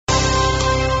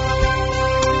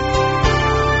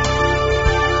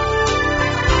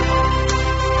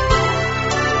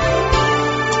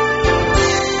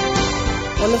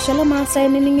tolosho Maasai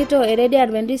nining'ito eredi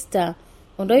Adventista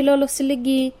Olndoilo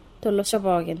losiligi tolosho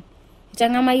pookin.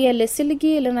 Itang'amayie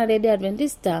losiligi lena redi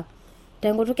Adventista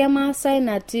tenkutuk e Maasai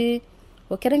natii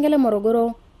orkerenket le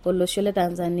Morogoro olosho le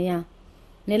Tanzania.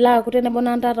 Nilaaku tenebo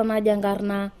nantata naji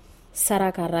enkarna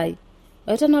Sarakarai.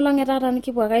 Oitenolong' etata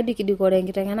nikipuo ake aidikidikore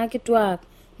enkiteng'ena kituak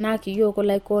naa kiyiok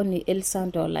olaikoni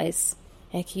Elsanto Olais.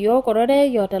 Ekiyiok orore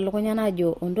yota lukunya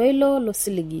najo Olndoilo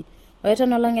losiligi.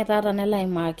 Oitenolong' etata nelo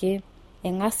aimaki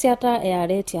eng'asiata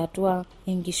eare tiatua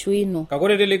enkishui ino.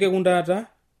 Kakore teleke kundata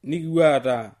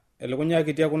nikiwaata elukunya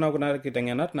kitia kuna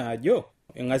kiteng'enat naajo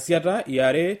eng'asiata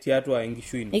eare tiatua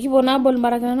enkishui ino. Ekipuo naabol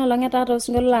mbarakinoto nolong' etata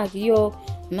osinkolio laa kiyiok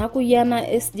nakuyiana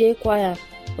SJ Choir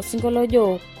osinkolio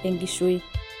ojo enkishui.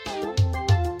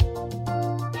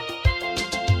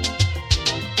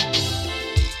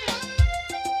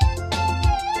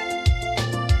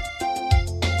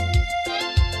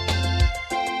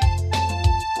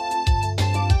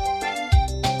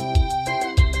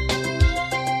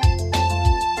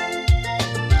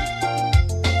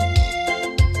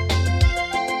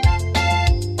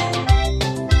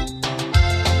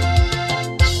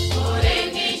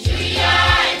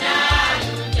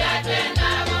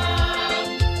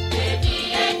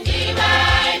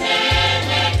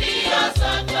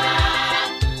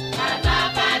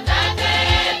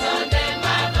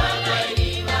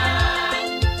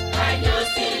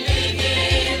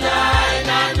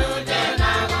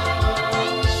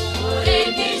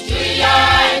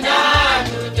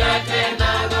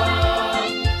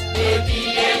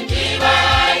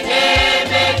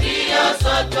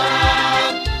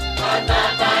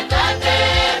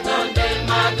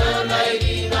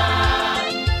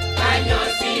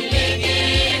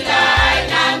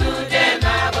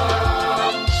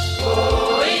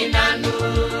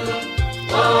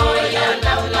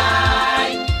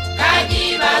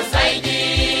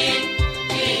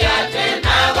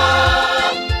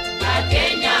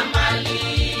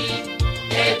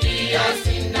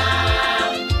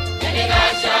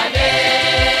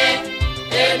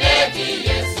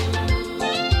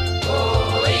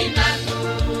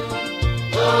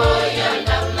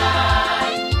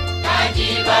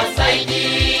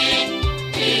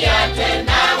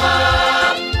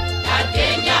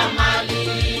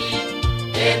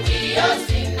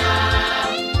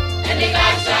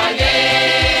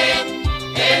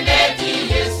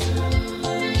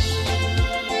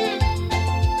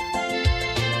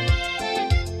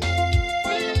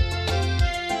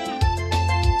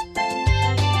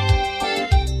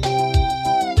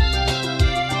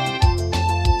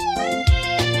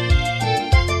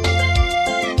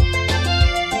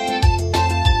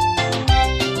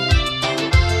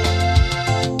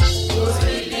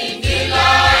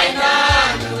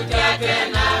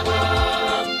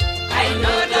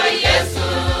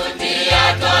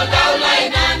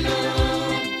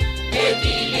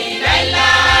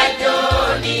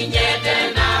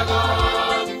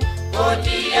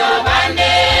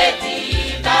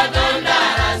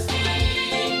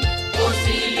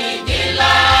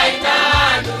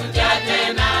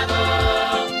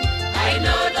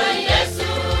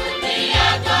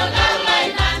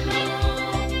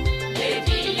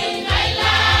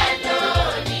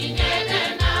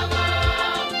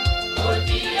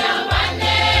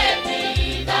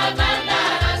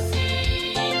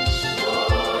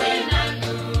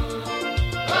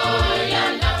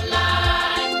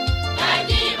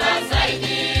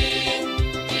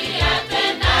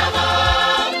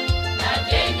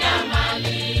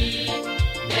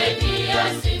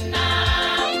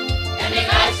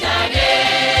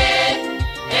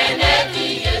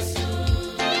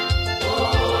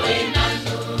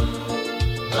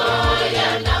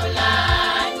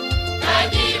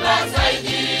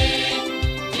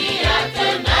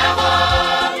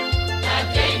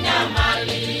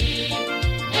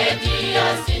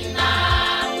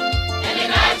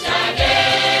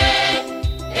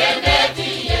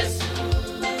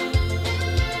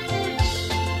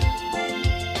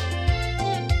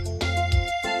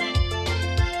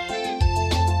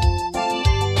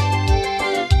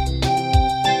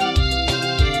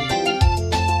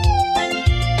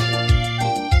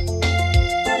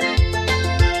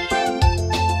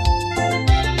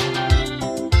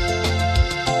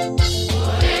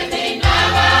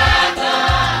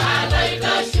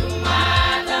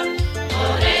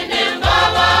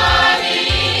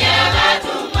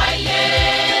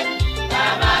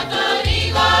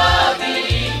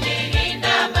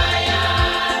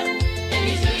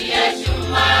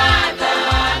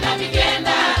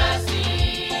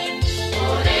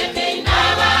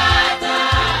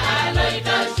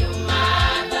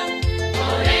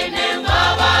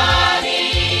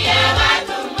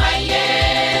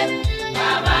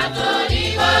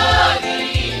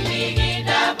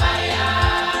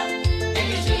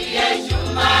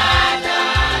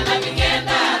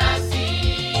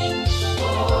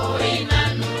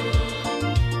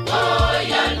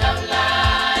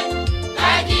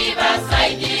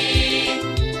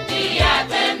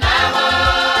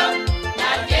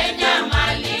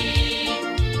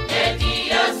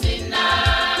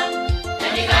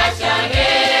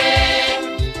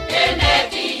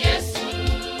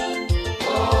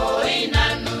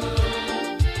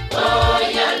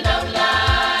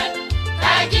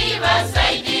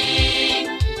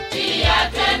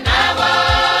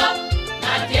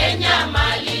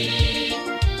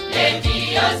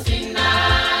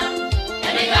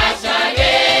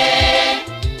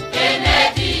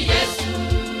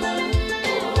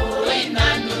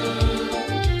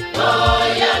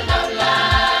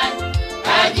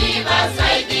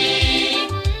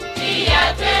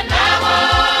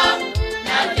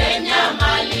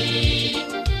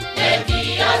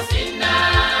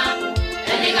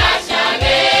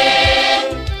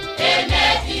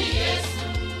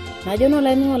 Najo no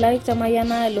laini olai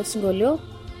tamayana losingolio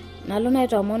nalo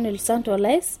naitomon ilsanto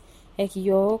lais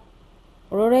ekiyo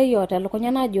ororeyo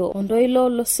talukunya najo Olndoilo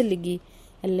losiligi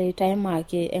ele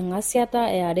taimake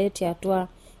engasiata eare tiatua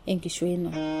enkishui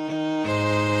ino.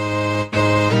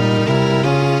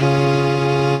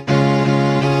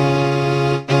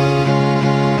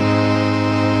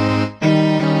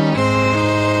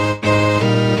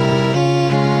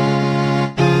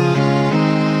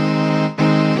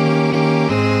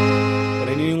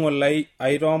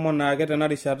 Aitoomon naake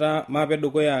tenarishata maape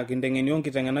dukuya kinteng'eni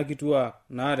onkiteng'ena kituak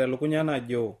naata elukunya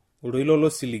najo Olndoilo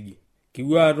losiligi.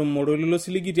 Kipuo aatum Olndoilo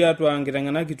losiligi tiatua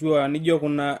nkiteng'ena kituak nijo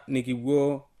kuna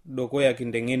nikipuo dukuya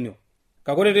kinteng'enio.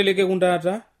 Kakore telekekun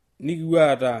taata nikipuo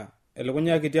aata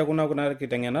elukunya kitia kuna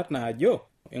kiteng'enat naajo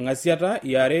eng'asiata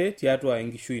iare tiatua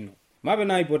enkishui ino. Maape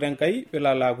naa aipot Enkai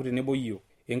pilala aku tenebo iyiok.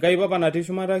 Enkai papa natii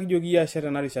shumata kijoki ashe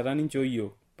tenarishata ninchoo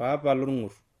iyiok. Paapa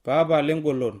lorng'ur, paapa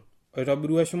lengolon.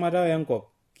 Oitobirua shumata enkop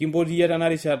kimpotie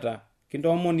tenarishata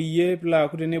kintoomon iyie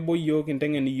pilaaku tenebo iyiok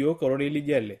kinteng'en iyiok ororei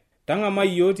lijo ele. Tang'ama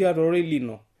iyiok tiatua ororei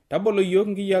lino, tabolo iyiok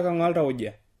nkiyiak ang'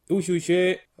 oltauja,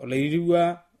 iushushe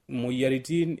oloirriwa,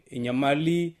 imoyiaritin,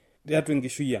 enyamali tiatua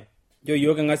enkishui ang'. Nchoo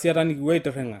iyiok eng'asiata nikipuo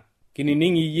aitirring'a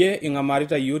kinining' iyie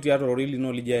ing'amarita iyiok tiatua ororei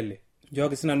lino lijo ele.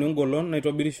 Nchooki sinanu engolon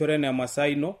naitobirishore enaa emasaa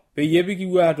ino peyie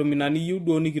kipuo aatum ina niyieu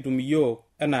duo nikitum iyiok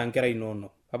enaa nkera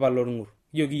inonok. Papa lorng'ur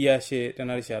ijoki iyie ashe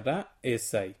tenarishata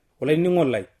esai. Olainining'o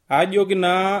lai ajoki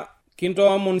naa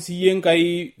kintoomon siyie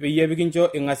Enkai peyie kincho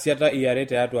eng'asiata iare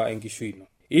tiatua enkishui ino.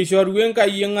 Ishorua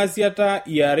Enkai eng'asiata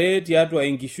iare tiatua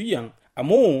enkishui ang'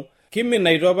 amu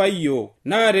kimina itopa iyiok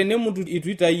naa tenemutu itu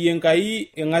itai Enkai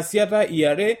eng'asiata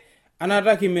iare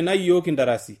anata kimina iyiok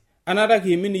kintarasi, anata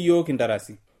kiimin iyiok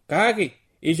kintarasi. Kake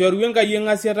ishorua Enkai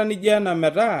eng'asiata nijo ena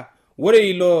metaa ore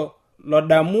ilo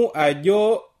lodamu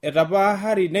ajo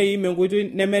etapaahari neim enkoitoi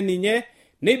neme ninye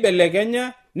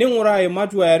neibelekenya ning'uraa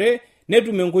ematua are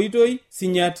netum enkoitoi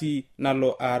sinyati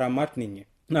nalo aramat ninye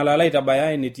nalo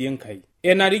aitabaya enetii Enkai.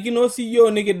 Enarikino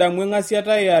siyiok nikidamu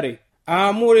eng'asiata are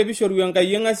amu ore pishoru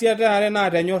Enkai eng'asiata are naa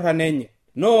tenyorra nenye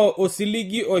no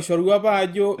osiligi oishorua apa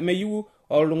ajo meyiu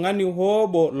oltung'ani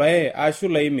hoobo loye ashu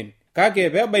loimin kake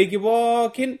pebaiki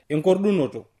pookin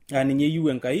enkordunoto ninye eyiu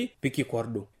Enkai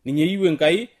pikikordu, ninye eyiu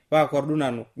Enkai paakordu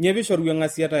nanu. Nye pishoru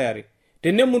eng'asiata are.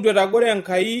 Tenemutu etagore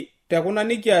Enkai tekuna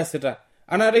nikiasita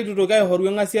anata itutoki aihoru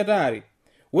eng'asiata are.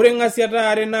 Ore eng'asiata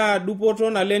are naa dupoto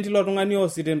naleng' tilo tung'ani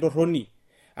oosita entorroni.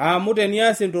 Amu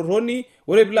tenias entorroni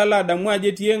ore pilalo adamu ajo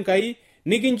etii Enkai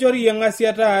nikinchori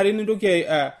eng'asiata are nintoki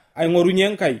aing'orunye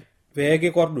Enkai pee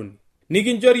kikorduni.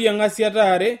 Nikinchori eng'asiata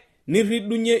are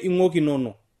nirridunye ing'ok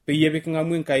inono peyie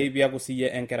piking'amu Enkai piaku siyie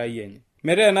enkerai enye.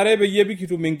 Metaa enare peyie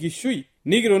pikitum enkishui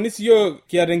nikitoni siyiok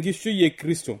kiata enkishui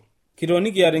Kristo.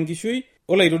 Kitoni kiata enkishui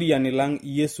olaituriani lang'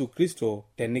 Yesu Kristo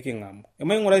teniking'amu.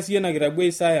 Emaing'urai siyie ena kitabu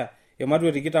Isaya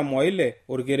ematua 22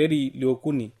 orkereri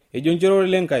liokuni. Ejo njorore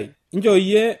l'Enkai, inchoo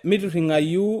iyie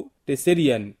mitirring'ayu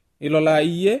teseriani, ilola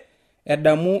iyie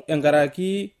edamu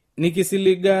enkaraki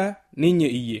nikisiliga ninye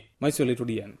iyie. Maisio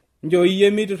olaituriani. Inchoo iyie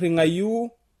mitirring'ayu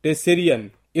teseriani,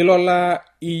 ilola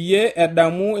iyie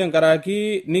edamu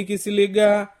enkaraki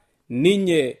nikisiliga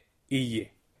ninye iyie.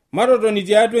 Matotoni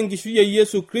tiatua enkishui ya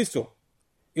Yesu Kristo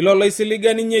ilola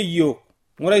isiliga ninye iyiok.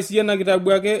 Ng'urai siyie ena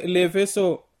kitabu ake le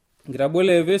Efeso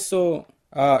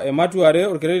ematua are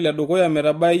orkereri ledukuya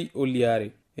metabai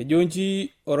oliare. Ejo nchi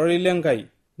ororei l'Enkai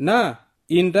na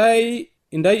intai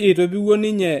eitopiwuo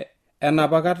ninye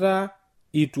enapakata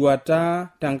ituata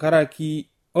tenkaraki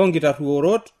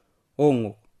onkitarruorot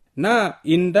ong'ok. Na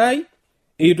intai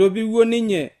eitopiwuo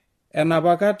ninye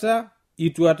enapakata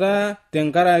ituata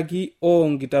tenkaraki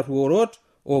onkitarruorot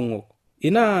ong'ok.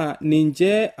 Ina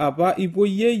ninche apa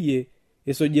ipoyieyie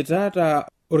esujitata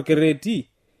orkereti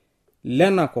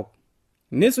lenakop.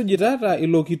 Nisujitata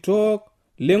ilo kitok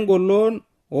lengolon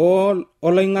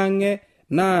oloing'ang'e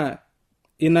na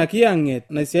ina kiang'et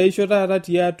naisiaisho taata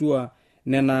tiatua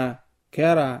nena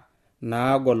kera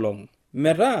naagolong'.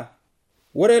 Metaa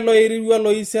ore loirirua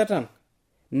loisetan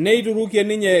neiturukie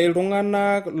ninye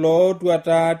iltung'anak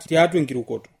lootuata tiatua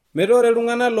enkirukoto. Metaa ore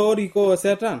iltung'anak loorikoo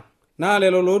setan naa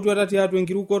lelo lootuata tiatua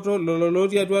enkirukoto, lelo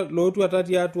lootuata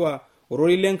tiatua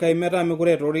ororei l'Enkai metaa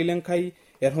mekure ororei l'Enkai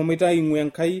eshomoita aing'u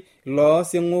Enkai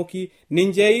looseng'oki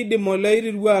ninche eidim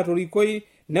oloirirua atorikoi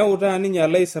neutaa ninye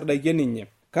alaisardaikie ninye.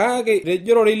 Kake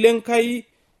tejo ororei l'Enkai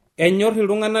enyor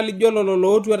iltung'anak lijo lelo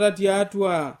lootuata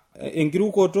tiatua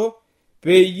enkirukoto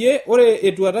peyie ore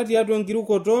etuata tiatua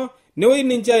enkirukoto newoi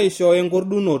ninche aisho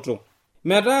enkordunoto.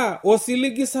 metaa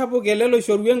osiligi sapuk ele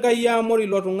loishoru Enkai aamori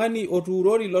ilo tung'ani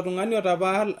otuurori, ilo tung'ani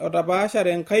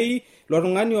otapaashare Enkai, ilo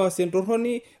tung'ani oas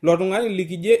entorroni, ilo tung'ani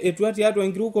likije etua tiatua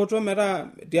enkirukoto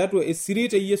metaa tiatua esiri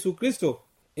te Yesu Kristo,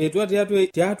 etua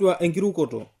tiatua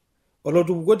enkirukoto,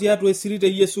 olotupukuo tiatua esiri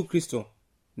te Yesu Kristo.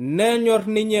 Nenyor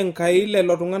ninye Enkai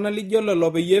lelo tung'anak lijo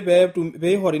lelo peyie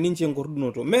peihori ninche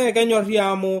enkordunoto. Mee kenyorri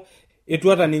amu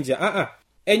etuata ninche.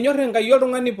 Enyor Enkai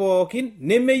oltung'ani pookin,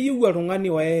 nemeyieu oltung'ani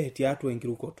oye tiatua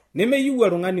enkirukoto, nemeyieu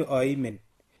oltung'ani oimen.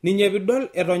 Ninye pidol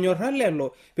etonyorra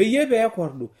lelo peyie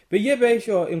peekordu, peyie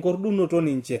peisho enkordunoto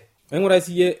ninche. Eng'ura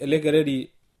siye ele kereri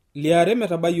liare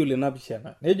metabayu le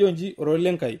 7. Nejo nji orole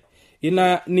Enkai,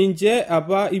 ina ninche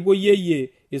apa ipoyieyie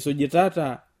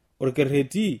isujitata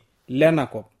orkerreti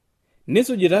lenakop,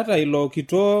 nisujitata ilo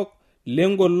kitok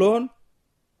lengolon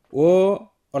o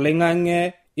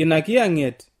oloing'ang'e, ina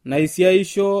kiyang'et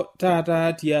naisiaisho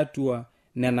taata tiatua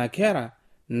nena kera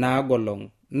naagolong',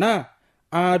 na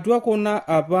atua kuna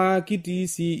apa kitii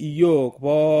si iyiok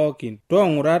pookin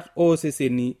toong'urat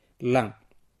ooseseni lang',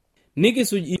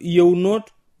 nikisuj iyieunot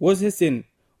osesen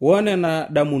wonena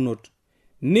damunot,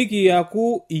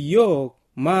 nikiyaku iyiok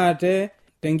maate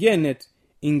tenkienet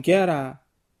inkera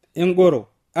engoro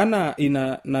anaa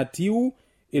ina natiu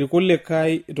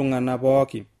irkulikae tung'anak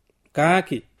pookin.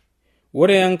 Kake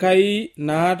ore Enkai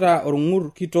naata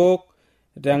orng'ur kitok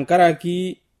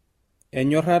tenkaraki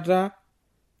enyorrata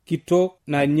kitok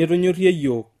na ninye etonyorrie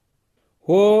yiok,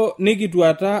 hoo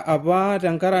nikituata apa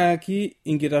tenkaraki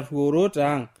inkitarruorot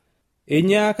ang',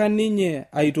 enyaaka ninye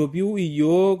aitopiu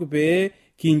iyiok pee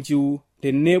kinchiu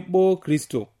tenebo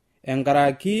Kristo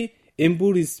enkaraki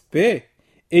empuris pee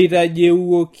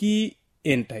eitajeuoki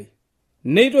entai,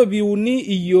 neitopiuni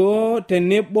iyiok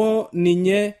tenebo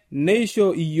ninye,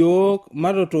 neisho iyiok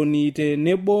matotoni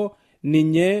tenebo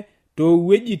ninye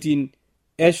toowuejitin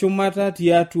eshumata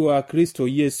tiatua Kristo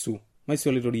Yesu.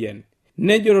 Maisolitoriani.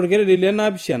 Nejo torkereri le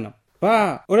 7,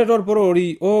 paa ore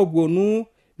torporori oopuonu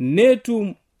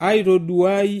netum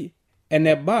aitoduai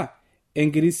eneba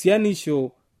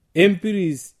enkirisianisho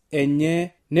empiris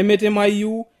enye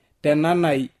nemetemayu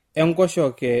tenanai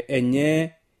enkoshoke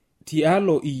enye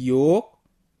tialo iyiok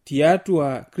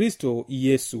tiatua Kristo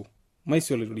Yesu.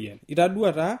 Maisolitoriani.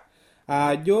 Itadua taa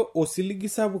ajo osiligi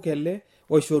sapuk ele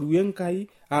oishoru Enkai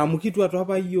amu kituata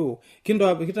apa yiok,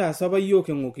 kitaasa apa yiok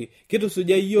eng'oki,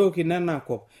 kitusuja yiok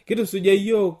inenakop, kitusuja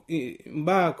yiok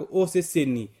mbaa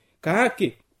oseseni,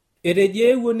 kake etejo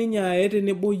eewuo ninye ae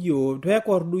tenebo yiok,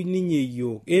 peekordu ninye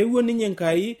yiok, eewuo ninye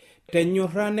Enkai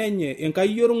tenyorra nenye,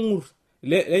 Enkai orng'ur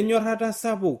lenyorrata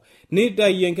sapuk,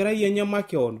 nitayu enkerai enye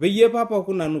makeon, peyie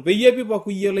papaku nanu, peyie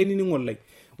pipaku yie olainining'o lai.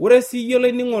 Ore sii yie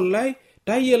olainining'o lai,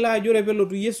 tayiolo ajo ore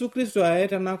pelotu Yesu Kristo ae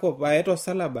tenakop ae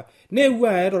tosalaba, neewuo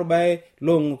ae torbae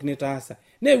loong'ok nitaasa,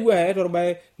 neewuo ae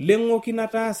torbae leng'oki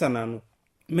nataasa nanu.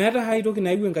 Meeta hai toki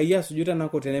naewuo Enkai asuju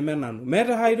tenakop teneme nanu,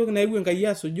 meeta hai toki naewuo Enkai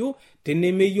asuju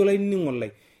tenemeyiolo olainining'o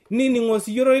lai. Nining'o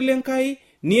siyie ororei lenkai,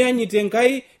 nianyit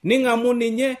Enkai, ning'amu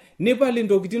ninye, nipal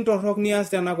intokitin torrok nias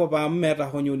tenakop amu meeta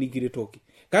honyo nikiretoki.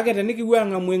 Kake tenikipuo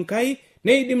ang'amu Enkai,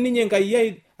 neidim ninye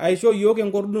Enkai aishoo yiok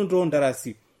enkordunoto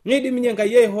oontarasi, neidim ninye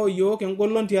Enkai aishoo yiok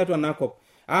engolon tiatua enakop,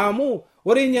 amu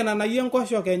ore ninye nanayie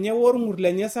enkoshoke enye worng'ur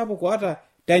lenye sapuk oota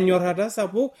tenyorrata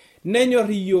sapuk,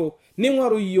 nenyor iyiok,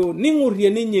 ning'oru iyiok, ning'urrie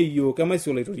ninye iyiok.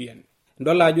 Emaisoloitoriani.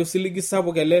 Idol ajo osiligi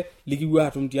sapuk ele likipuo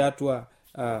atum tiatua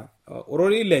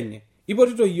ororei lenye.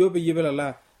 Ipotito iyiok peyie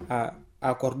pelala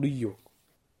akordu iyiok.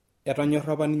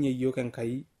 Etonyorra apa ninye iyiok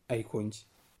Enkai aikonji.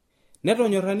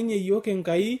 Netonyorra ninye iyiok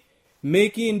Enkai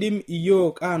mekiindim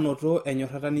iyiok anoto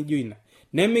enyorrata nijo ina.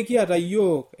 Nemikiata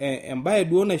iyiok embaye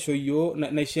duo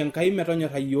naisho Enkai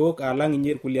metonyorra iyiok alang'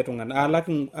 inye irkulie tung'anak,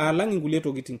 alang' inkulie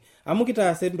tokitin, amu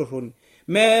kitaasa entorroni.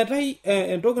 Meetai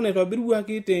entoki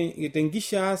naitobiruaki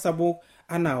tenkishaa sapuk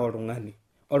anaa oltung'ani.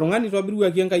 Oltung'ani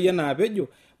itobiruaki Enkai enaa pejo,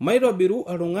 maitobiru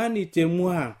oltung'ani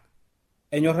temua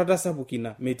enyorrata sapuk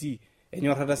ina, metii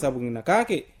enyorrata sapuk ina.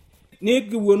 Kake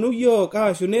nikipuonu yiok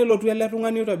ashu nelotu ele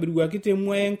tung'ani oitobiruaki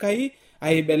temua Enkai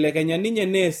aibelekenya ninye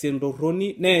nees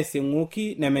entorroni, nees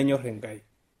eng'oki nemenyor Enkai.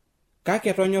 Kake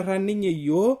etonyorra ninye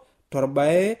yiok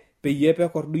torbae peyie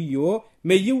pekordu yiok,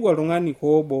 meyieu oltung'ani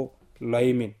hoobo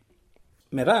loimin.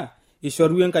 Metaa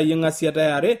ishoru Enkai eng'asiata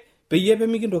eare peyie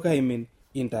pemikintoki aimin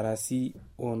intarasi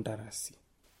ontarasi.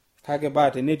 Kake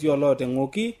paa tenetii oloota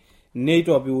eng'oki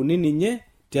neitopiuni ninye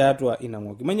tiatua ina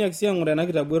ng'oki. Manyaki sii aing'ura ena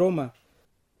kitabu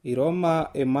Iroma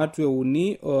ematua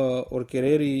 3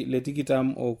 orkereri le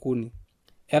 23.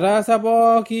 Etaasa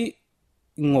pooki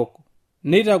ing'ok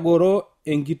neitagoro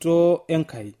enkitoo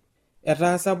Enkai.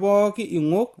 Etaasa pooki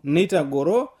ing'ok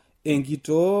neitagoro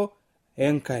enkitoo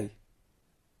Enkai.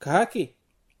 Kake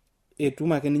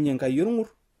etum ake ninye Enkai orng'ur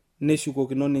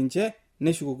neshukokino ninche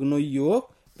neshukokino iyiok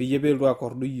peyie peeltu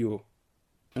akordu iyiok.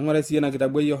 Eng'ura sii ena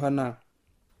kitabu e Yohana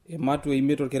ematua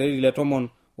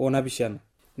 5:17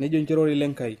 nejo ncherori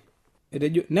lenkai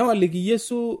etejo newaliki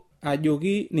Yesu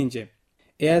ajoki ninche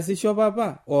easisho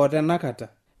papa otenakata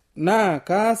naa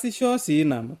kaasisho sii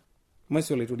nanu.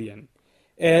 Maisoloiturian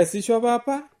easisho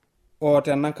papa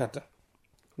otenakata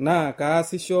naa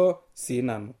kaasisho sii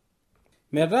nanu.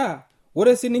 Metaa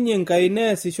ore sininye Enkai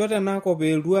neasisho tenakop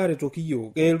eeltu aretoki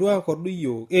iyiok, eeltu akordu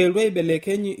iyiok, eeltu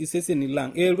aibelekeny iseseni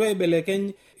lang, eeltu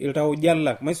aibelekeny iltauja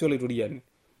lang. Maisoloiturian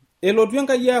elotu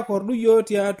Enkai akordu iyiok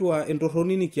tiatua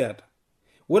entorroni nikiata.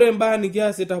 Ore mbaa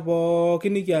nikiasita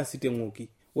pookin nikiasita eng'oki.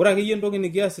 Ore akeyie entoki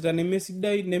nikiasita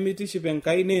nemesidai nemitiship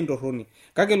Enkai naa entorroni.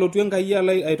 Kake elotu Enkai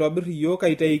aitobirr iyiok,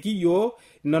 aitaiki iyiok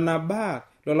nena baa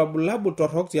lelo bulabul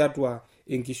torrok tiatua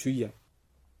enkishui.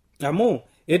 Amu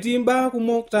etii mbaa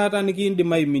kumok taata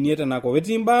nikiindim aiminie tenakop.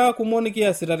 Etii mbaa kumok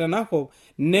nikiasita tenakop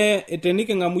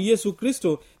teniking'amu Yesu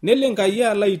Kristo nelo Enkai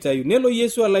alo aitayu, nelo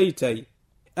Yesu alo aitayu.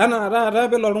 Anaa taata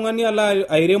pelo oltung'ani alo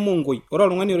airem onkoi. Ore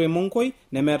oltung'ani oirem onkoi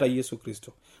nemeeta Yesu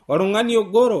Kristo. Oltung'ani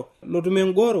ogoro lotum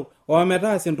engoro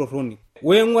ometaasa entorroni.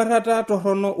 Weng'uarrata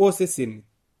torrono oseseni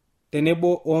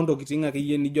tenebo ontokitin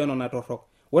akeyie nijo nena torrok.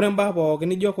 Ore mbaa pookin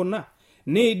nijo kuna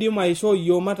niidim aishoo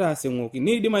iyiok mataasa eng'oki,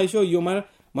 niidim aishoo iyiok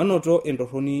manoto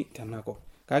entorroni tenakop.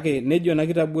 Kake nejo ena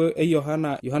kitabu e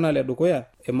Yohana le dukuya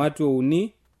ematua 3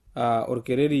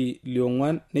 orkereri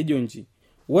liong'uan nejo nji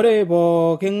ore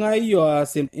pooking'ai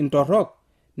oas intorrok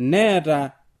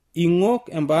neeta ing'ok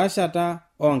empaashata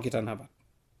onkitanapat.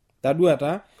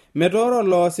 Taduata metooro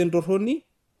loos entorroni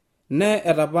ne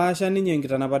etapaasha ninye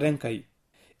enkitanapata Enkai.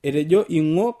 Etejo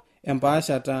ing'ok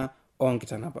empaashata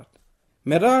onkitanapat.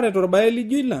 Metaa ore torbae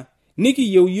lijo ila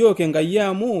nikiyieu iyiok Enkai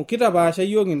amu kitapaasha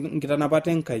iyiok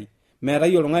enkitanapata Enkai.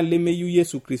 Meetai oltung'ani lemeyieu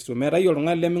Yesu Kristo, meetai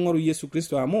oltung'ani leming'oru Yesu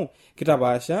Kristo amu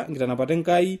kitapaasha enkitanapata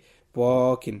Enkai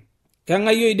pookin.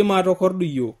 Keng'ai oidim atokordu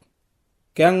iyiok?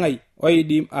 Keng'ai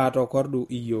oidim atokordu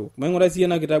iyiok? Maing'ura sii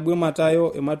ena kitabu e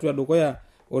Matayo ematua dukuya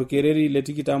orkereri le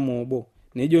 21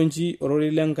 nejo nji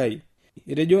orori lenkai.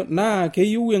 Etejo naa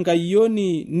keyieu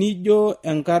enkayioni nijo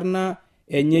enkarna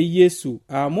enye Yesu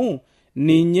amu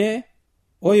ninye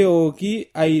oyooki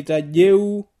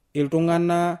aitajeu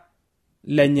iltung'ana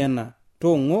lenyena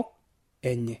toong'ok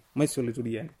enye.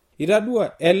 Maisoloiturian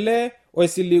itadua ele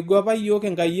oisiligu apa iyiok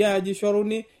Enkai aji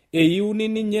shoruni eyiuni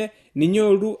ninye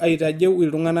oltu aitajeu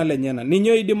iltung'ana lenyena,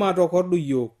 ninye oidim atokordu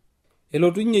iyiok.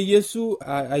 Elotu nye Yesu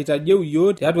aitajeu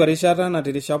iyiok tiatua rishata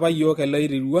natirisha apa iyiok ele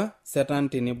oirirua Satan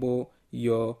tenebo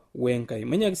iyiok wenkai.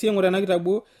 Manyaki sii eng'ura ena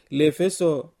kitabu le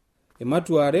Efeso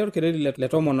ematua 2 orkereri le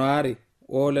 12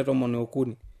 o le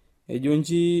 13 ejo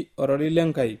nji orori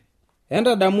lenkai.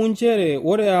 Entadamu nchere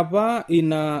ore apa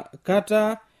ina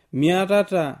kata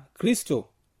miatata Kristo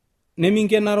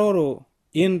neminkenaroro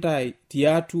intai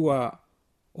tiatua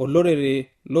olorere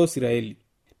loIsraeli.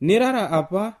 Nirara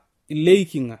apa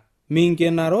ileiking'a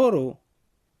minkenaroro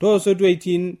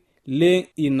toosotuaitin le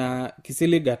ina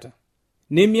kisiligata.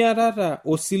 Nemiatata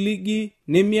osiligi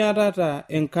nemiatata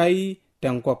Enkai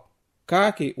tenkop.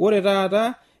 Kake ore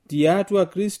taata tiatua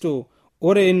Kristo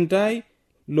ore intai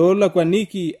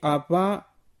loolakwaniki apa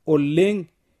oleng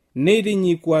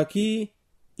neitinyikuaki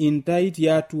intai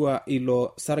tiatua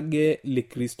ilo sarge le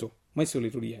Kristo.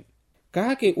 Maisoloiturian.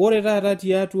 Kake ore taata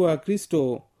tiatua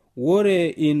Kristo ore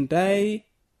intai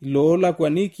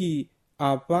loolakwaniki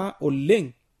apa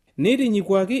oleng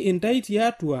neitinyikuaki intai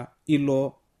tiatua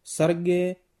ilo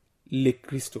sarge le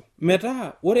Kristo.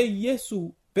 Metaa ore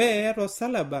Yesu pee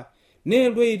tosalaba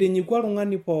neeltu aitinyikua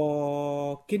oltung'ani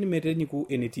pookin metinyiku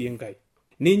enetii Enkai.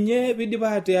 Ninye piidip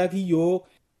atiaki iyiok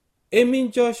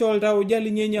eminchosho oltauja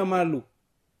linyi enyamalu,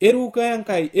 eruko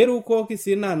Enkai, erukoki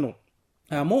sinanu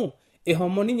amu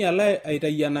ehomo ninye alo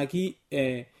aitayianaki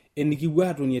enikipuo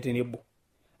atonie tenebo.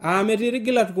 Metii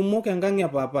irgilat kumok enkang e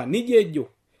papa nijia ejo.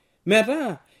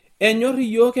 Metaa enyor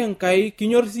iyiok Enkai,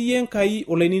 kinyor siiyie Enkai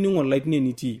olainining'oni lai tine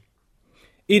nitii.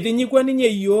 Itinyikua ninye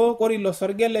iyiok ore ilo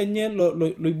sarge lenye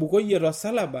loibukoyie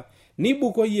tosalaba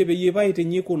nibukoyie peyie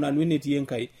paitinyiku nanu enetii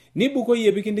Enkai,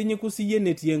 nibukoyie pikintinyiku siiyie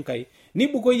enetii Enkai,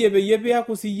 nibukoyie peyie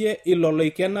piaku siiyie ilo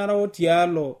loikenaro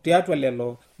tiatua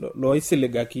lelo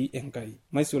loisiligaki Enkai.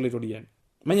 Maisoloitorian.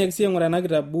 Manyaki sii eng'ura ena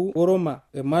kitabu Roma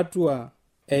ematua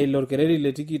eilo orkereri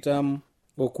le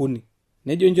 23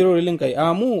 nejo ncherori lenkai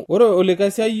amu ore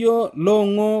olikasiayio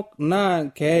loong'ok naa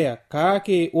keeya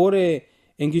kake ore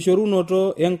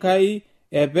enkishorunoto Enkai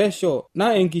epesho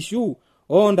naa enkishu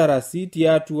oontarasi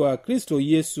tiatua Kristo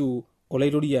Yesu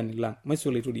olaitoriani lang.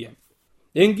 Maisoloitorian.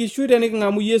 Enkishu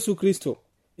teniking'amu Yesu Kristo,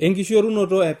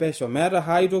 enkishorunoto epesho meeta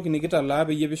hai toki nikitalaa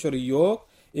peyie pishori yiok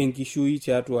enkishui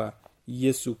tiatua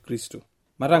Yesu Kristo.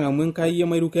 Matang'amu Enkai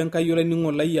emairuke Enkai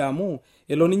olainining'oni lai amu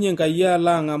elo ninye Enkai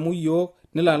ala ang'amu yiok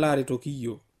nelo ala aretoki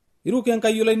yiok. Iruke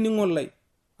Enkai olainining'oni lai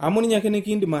amu ninye ake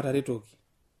nikiindim ataretoki.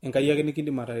 Enkai ake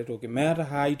nikiindim ataretoki, meeta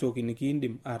hai toki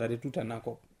nikiindim ataretu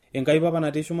tenakop. Enkai Papa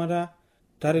natii shumata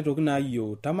taretoki naa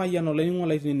yiok, tamayian olainining'oni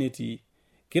lai tine netii.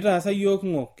 Kitaasa yiok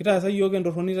ng'o, kitaasa yiok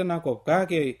entorroni tenakop,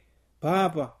 kake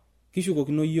Papa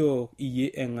kishukokino yiok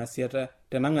iyie eng'asiata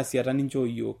tenang'asiata ninchoo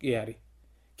yiok iare.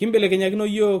 Kimbelekenyakino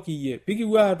yiok iyie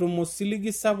pikipuo aatum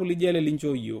osiligi sapuk lijo ele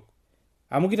linchoo yiok.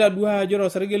 Amu kitadua ajo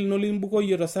tosarge lino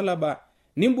limbukoyie tosalaba,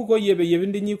 nimbukoyie peyie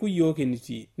pindinyiku yiok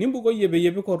enitii, nimbukoyie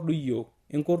peyie pikordu yiok,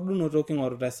 enkordunoto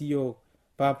king'orita si yiok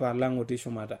Papa lang' otii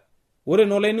shumata. Ore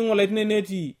nolainining'oni lai tine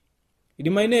netii,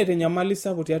 idimayu neeta enyamali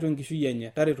sapuk tiatua enkishui enye,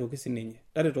 taretoki sininye,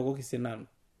 taretokoki sinanu.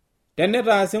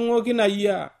 Tenetaase ng'oki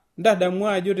nayia, ntadamu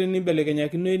ajo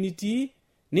tenimbelekenyakino enitii,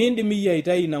 niindim iyie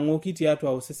aitai ina ng'oki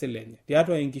tiatua osesen lenye,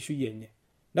 tiatua enkishui enye.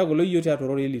 Ndagolo yiok tiatua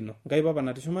ororei lino. Enkai Papa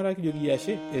natii shumata kijoki iyie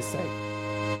ashe esai.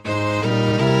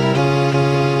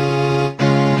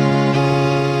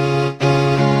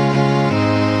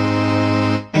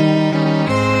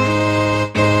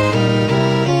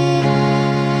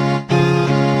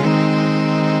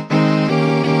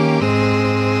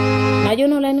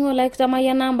 Najono olainining'oni lai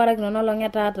kitamayiana mbarakinono olong'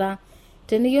 etaata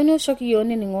teniyieu niwoshoki yiok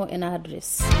nining'o ena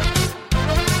address.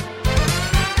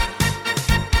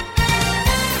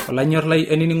 Olanyor lai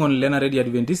enining'oni lena Radio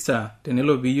Adventista,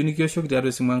 tenelo piiyieu nikioshoki tiatua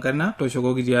esimu enkarna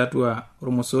toshokoki tiatua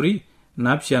ormosori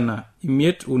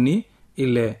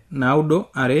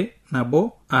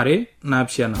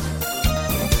 7536922.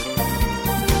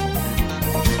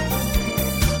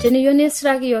 Teniyieu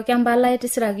nisiraki yiok empalai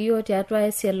tisiraki yiok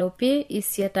tiatua SLP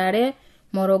 8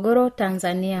 Morogoro,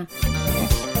 Tanzania.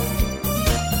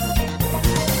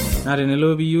 Na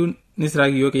tenelo piiyieu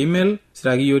nisiraki yiok email,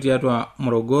 siraki yiok tiatua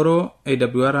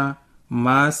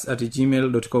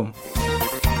morogoro@mas@gmail.com.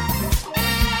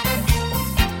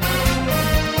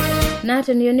 Na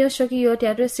teniyieu niwoshoki yiok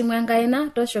tiatua esimu enkaina,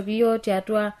 toshoki yiok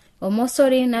tiatua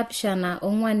ormosori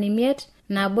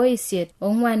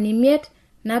 745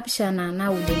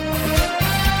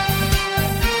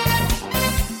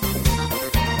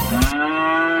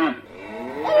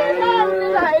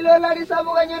 Lari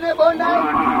sabu kanyane bonda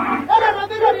era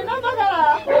rabira ni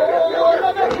namagala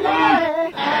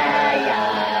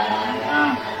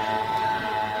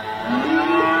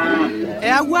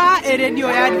ewa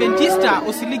eredio ya Adventista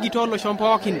osiligi tolo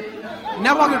shompookin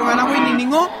napoki tung'anak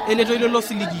oinining'o eletoilo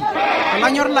losiligi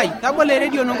olanyor lai tabole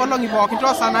eredio nonkolong'i pookin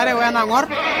toosanare wenang'or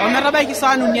ometabaiki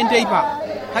saa uni enteipa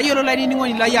tayiolo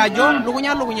lainining'oni lai ajo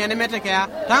lukunya nemetekea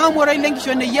tang'amu oroi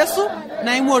lenkishon e Yesu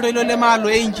naimu oroi lemaalo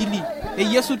e Injili e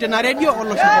Yesu tena redio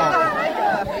olosho pookin.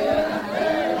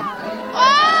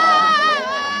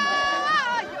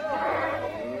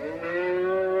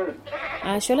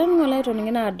 Asholani ngolai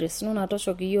toningina address nuna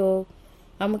toshoki yiok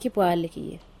amu kipuo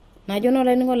aliki. Najo no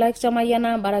lainingo like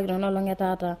chamayiana barakinono olong'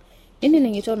 etaata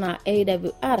inining'ito na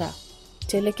AWR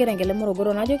telekerengele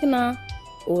Morogoro najo kina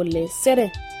ole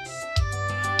sere.